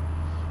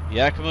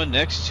 Yakima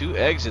next 2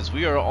 exits.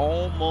 We are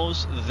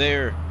almost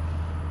there.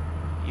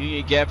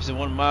 Union Gap is in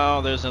 1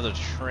 mile. There's another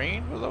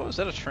train below. Is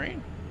that a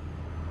train?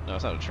 No,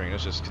 it's not a train.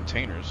 That's just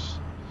containers.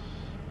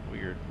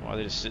 Weird. Why are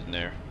they just sitting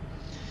there?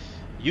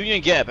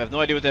 Union Gap. I have no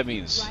idea what that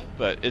means,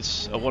 but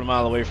it's a 1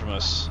 mile away from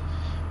us.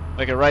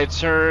 Make a right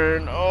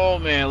turn. Oh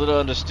man, a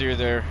little understeer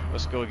there.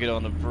 Let's go get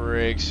on the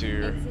brakes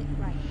here.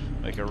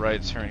 Make a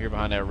right turn here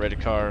behind that red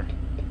car.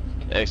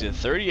 Exit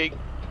 38.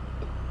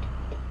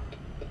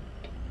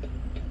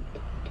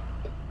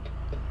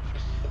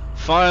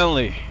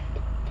 Finally,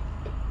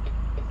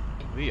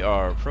 we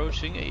are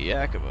approaching a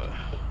Yakima.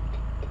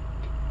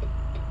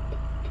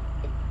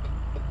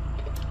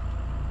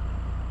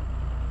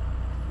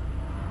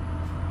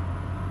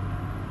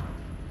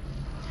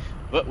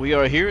 But we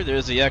are here.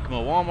 There's the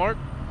Yakima Walmart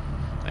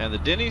and the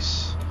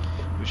Denny's.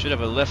 We should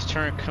have a left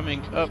turn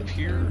coming up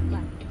here.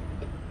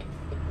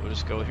 We'll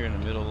just go here in the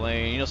middle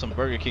lane. You know, some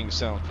Burger King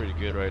sounds pretty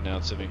good right now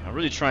to me. I'm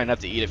really trying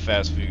not to eat at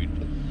fast food.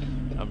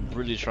 I'm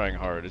really trying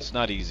hard. It's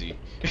not easy.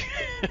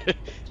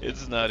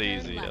 It's not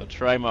easy. I'm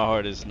trying my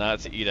hardest not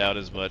to eat out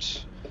as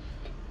much.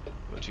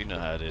 But you know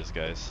how it is,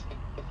 guys.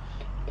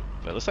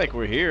 But it looks like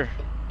we're here.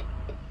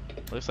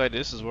 Looks like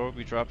this is where we'll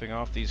be dropping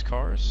off these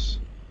cars.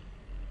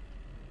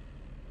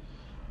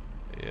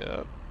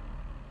 Yep.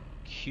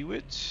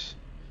 Hewitt.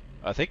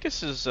 I think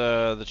this is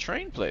the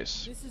train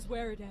place. This is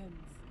where it ends.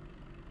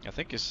 I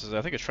think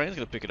a train's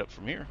gonna pick it up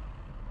from here.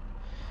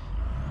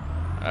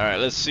 Alright,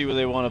 let's see where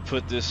they want to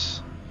put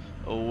this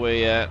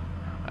away at.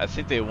 I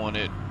think they want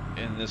it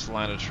in this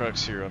line of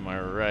trucks here on my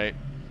right.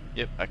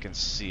 Yep, I can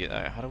see it.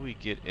 How do we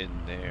get in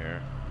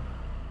there?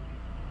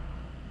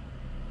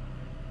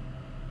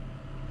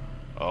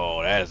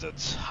 Oh, that is a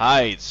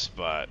tight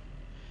spot.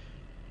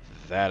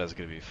 That is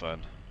gonna be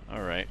fun.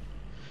 Alright.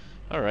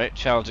 Alright,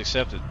 challenge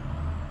accepted.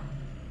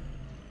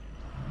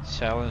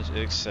 Challenge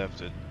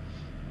accepted.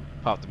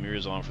 Pop the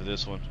mirrors on for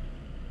this one.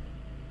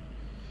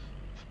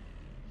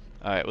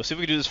 Alright, we'll see if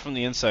we can do this from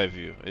the inside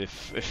view.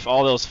 If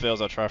all else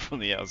fails, I'll try from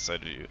the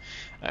outside view.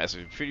 Alright, so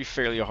pretty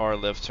fairly hard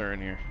left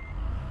turn here.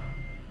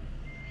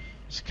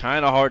 It's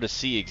kind of hard to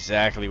see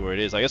exactly where it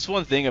is. I guess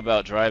one thing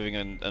about driving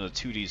on a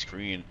 2D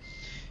screen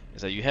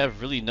is that you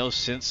have really no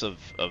sense of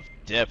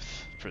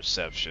depth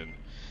perception.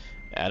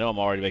 I know I'm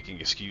already making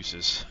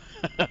excuses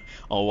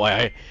on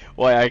why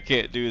I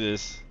can't do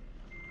this.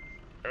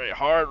 Alright,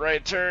 hard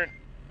right turn.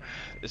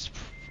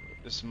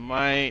 This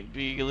might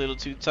be a little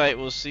too tight.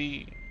 We'll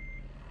see.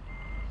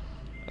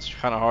 It's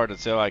kind of hard to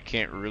tell. I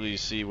can't really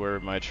see where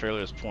my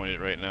trailer is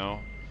pointed right now.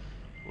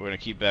 We're gonna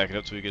keep backing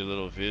up so we get a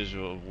little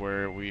visual of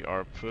where we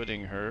are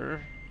putting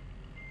her.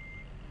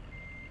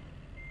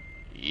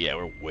 Yeah,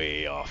 we're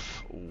way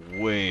off.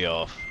 Way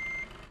off.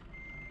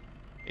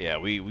 Yeah,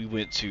 we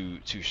went too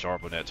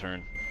sharp on that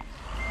turn.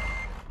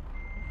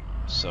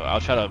 So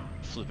I'll try to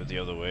flip it the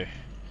other way.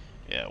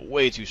 Yeah,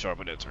 way too sharp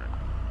on that turn.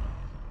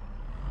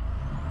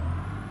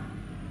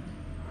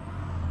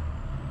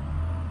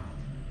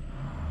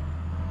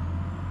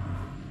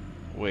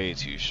 Way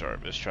too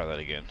sharp. Let's try that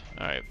again.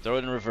 Alright, throw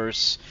it in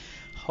reverse.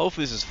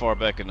 Hopefully this is far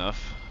back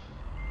enough.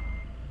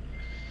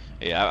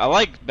 Yeah, I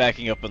like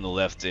backing up on the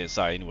left hand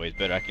side anyways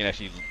better. I can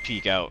actually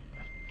peek out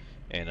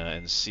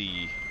and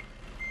see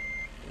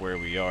where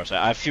we are. So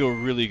I feel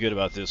really good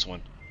about this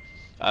one.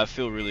 I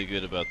feel really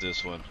good about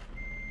this one.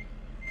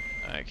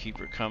 Alright, keep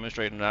her coming,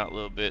 straighten it out a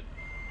little bit.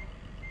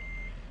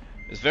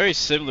 It's very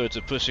similar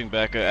to pushing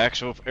back an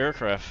actual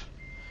aircraft.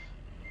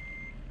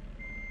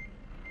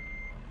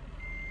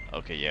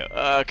 Okay,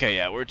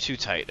 yeah, we're too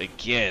tight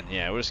again.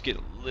 Yeah, we're just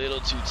getting a little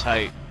too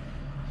tight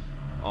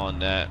on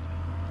that.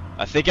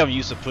 I think I'm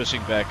used to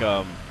pushing back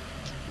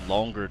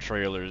longer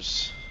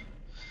trailers,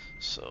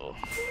 so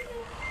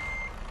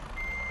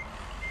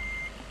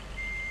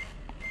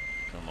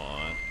come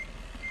on.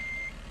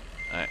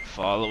 Alright,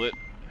 follow it.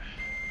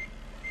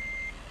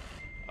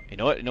 You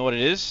know what? You know what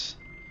it is?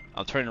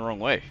 I'm turning the wrong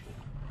way.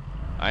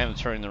 I am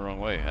turning the wrong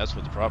way. That's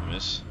what the problem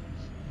is.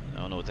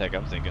 I don't know what the heck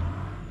I'm thinking.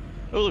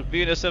 Oh, look,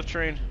 BNSF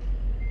train.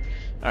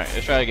 Alright,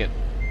 let's try it again.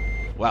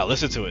 Wow,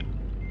 listen to it.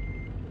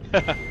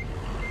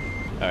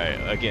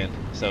 Alright, again.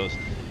 So,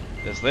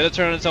 let's let it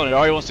turn on its own. It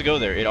already wants to go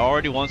there. It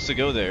already wants to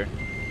go there.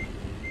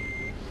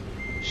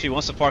 She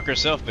wants to park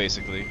herself,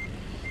 basically.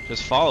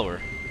 Just follow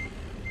her.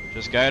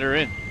 Just guide her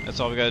in. That's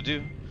all we gotta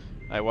do.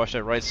 Alright, watch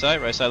that right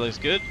side. Right side looks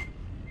good.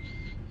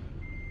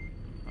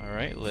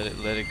 Alright, let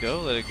it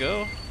go, let it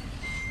go.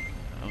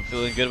 I'm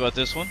feeling good about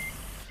this one.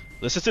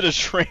 Listen to the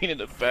train in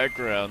the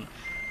background.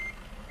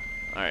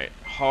 Alright,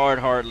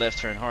 hard left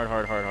turn.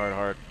 Hard.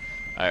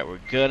 Alright, we're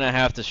gonna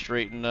have to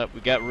straighten up.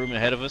 We got room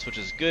ahead of us, which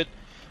is good.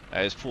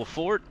 Alright, let's pull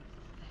forward.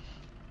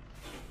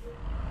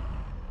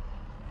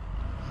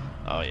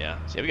 Oh yeah,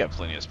 see, we got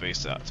plenty of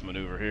space to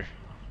maneuver here.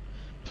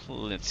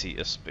 Plenty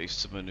of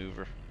space to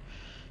maneuver.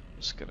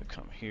 Just gonna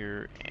come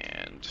here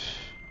and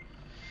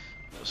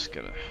just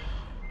gonna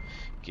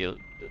get a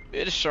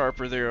bit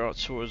sharper there out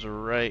towards the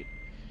right.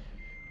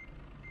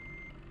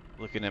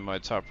 Looking at my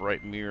top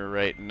right mirror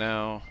right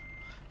now.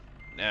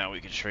 Now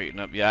we can straighten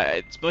up. Yeah,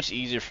 it's much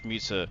easier for me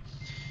to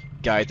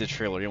guide the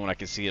trailer in when I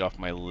can see it off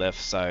my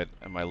left side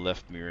and my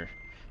left mirror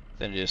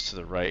than it is to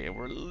the right. And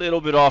we're a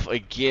little bit off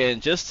again,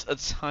 just a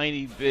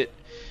tiny bit.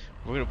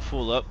 We're gonna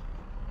pull up.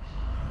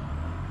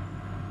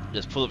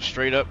 Just pull up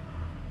straight up.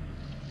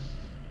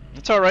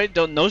 It's alright,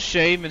 no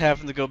shame in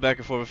having to go back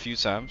and forth a few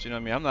times. You know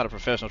what I mean? I'm not a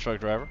professional truck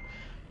driver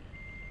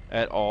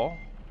at all.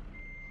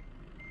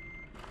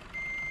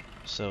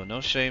 So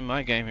no shame in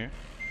my game here.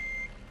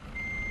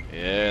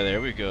 Yeah, there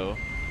we go.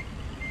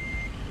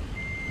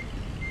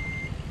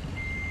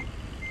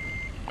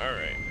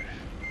 Alright.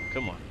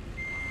 Come on.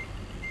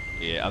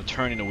 Yeah, I'm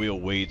turning the wheel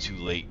way too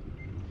late.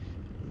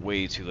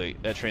 Way too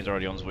late. That train's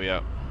already on its way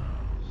out.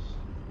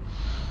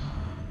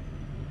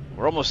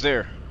 We're almost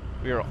there.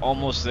 We are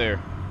almost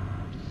there.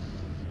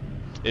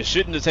 It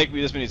shouldn't have taken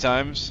me this many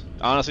times.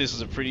 Honestly, this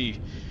is a pretty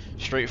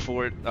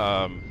straightforward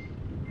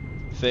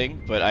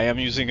thing, but I am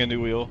using a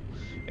new wheel,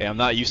 and I'm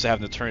not used to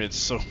having to turn it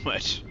so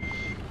much.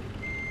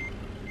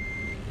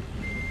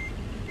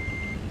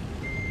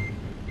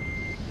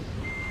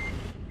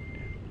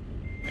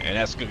 And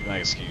that's gonna be my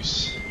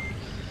excuse.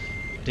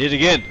 Did it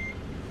again.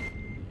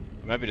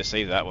 We might be able to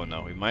save that one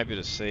though. We might be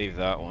able to save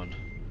that one.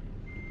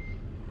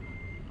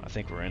 I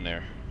think we're in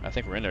there. I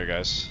think we're in there,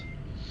 guys.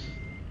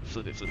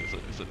 Flip it.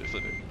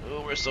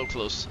 Oh, we're so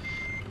close.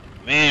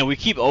 Man, we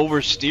keep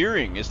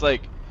oversteering. It's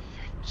like,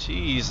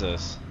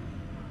 Jesus.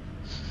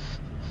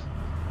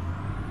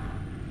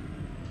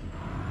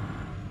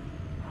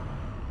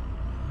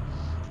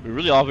 We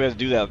really all we had to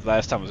do that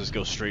last time was just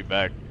go straight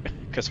back,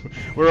 because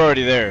we're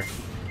already there.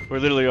 We're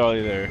literally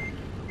already there.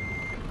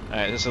 All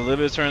right, just a little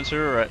bit of turn to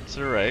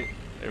the right.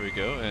 There we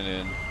go, and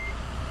then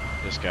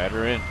just guide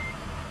her in.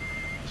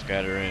 Just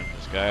guide her in.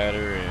 Just guide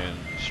her in.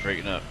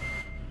 Straighten up.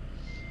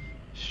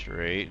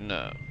 Straighten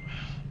up.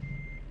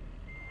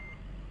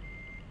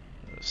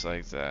 Just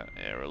like that.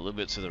 Yeah, we're a little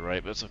bit to the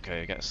right, but it's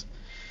okay, guys.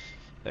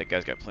 That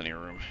guy's got plenty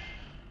of room.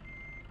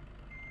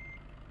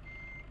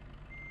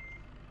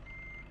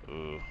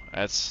 Ooh,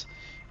 that's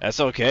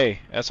okay.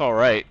 That's all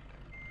right.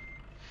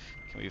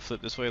 Can we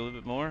flip this way a little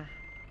bit more?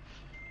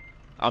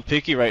 I'm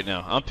picky right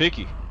now. I'm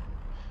picky.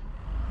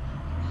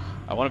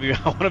 I want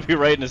to be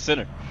right in the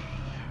center.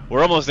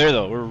 We're almost there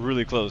though. We're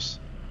really close.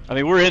 I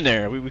mean, we're in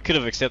there. We could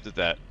have accepted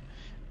that.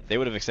 They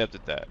would have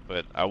accepted that,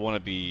 but I want to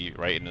be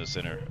right in the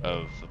center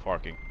of the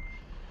parking.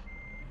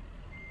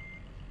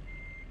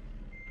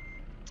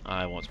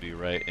 I want to be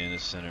right in the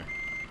center.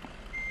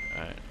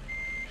 Alright.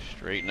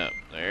 Straighten up.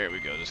 There we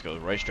go. Just go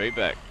right straight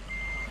back.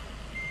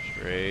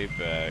 Straight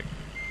back.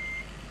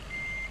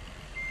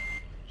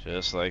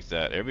 Just like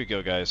that. There we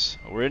go, guys.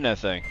 We're in that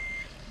thing.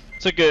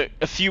 Took a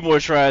few more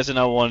tries than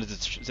I wanted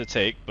to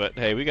take, but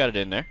hey, we got it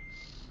in there.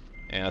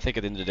 And I think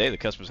at the end of the day, the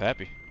customer's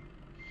happy.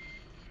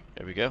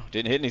 There we go.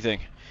 Didn't hit anything.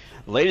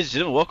 Ladies and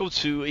gentlemen, welcome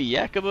to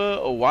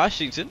Yakima,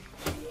 Washington.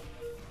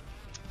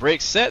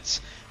 Brake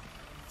sets.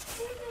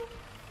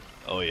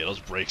 Oh yeah, those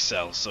brakes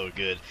sound so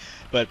good.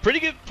 But pretty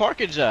good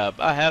parking job,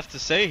 I have to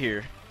say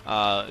here.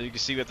 You can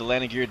see we got the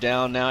landing gear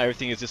down now.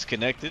 Everything is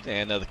disconnected,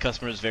 and the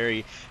customer is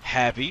very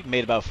happy.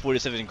 Made about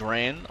 47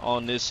 grand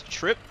on this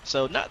trip,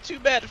 so not too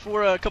bad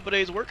for a couple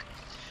days work.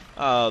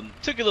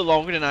 Took a little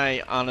longer than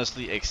I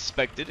honestly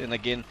expected, and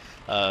again,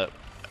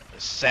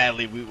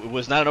 sadly, it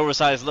was not an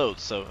oversized load,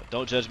 so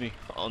don't judge me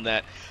on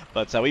that.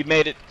 But we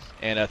made it,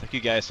 and thank you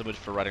guys so much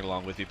for riding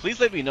along with me. Please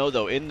let me know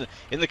though in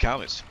the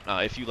comments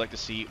if you'd like to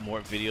see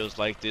more videos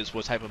like this.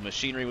 What type of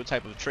machinery, what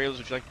type of trailers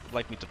would you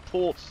like me to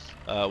pull?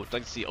 Would you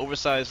like to see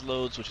oversized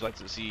loads? Would you like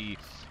to see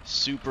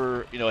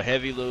super,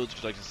 heavy loads?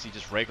 Would you like to see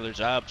just regular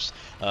jobs?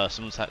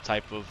 Some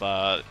type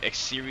of X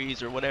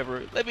series or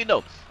whatever? Let me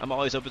know. I'm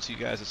always open to you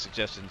guys'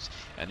 suggestions,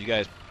 and you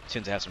guys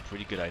tend to have some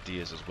pretty good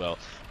ideas as well.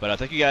 But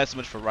thank you guys so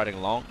much for riding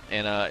along,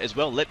 and as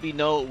well, let me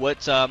know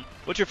what's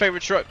your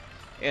favorite truck,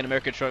 an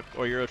American truck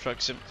or Euro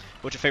truck sim.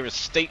 What's your favorite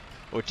state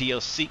or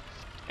DLC?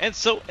 And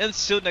so,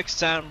 until next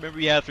time, remember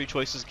you have 3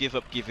 choices: give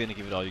up, give in, and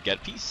give it all you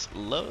got. Peace,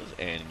 love,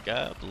 and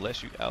God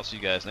bless you. I'll see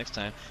you guys next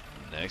time.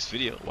 Next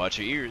video. Watch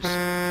your ears.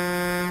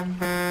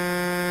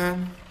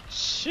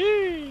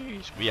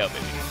 Sheesh. We out,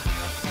 baby.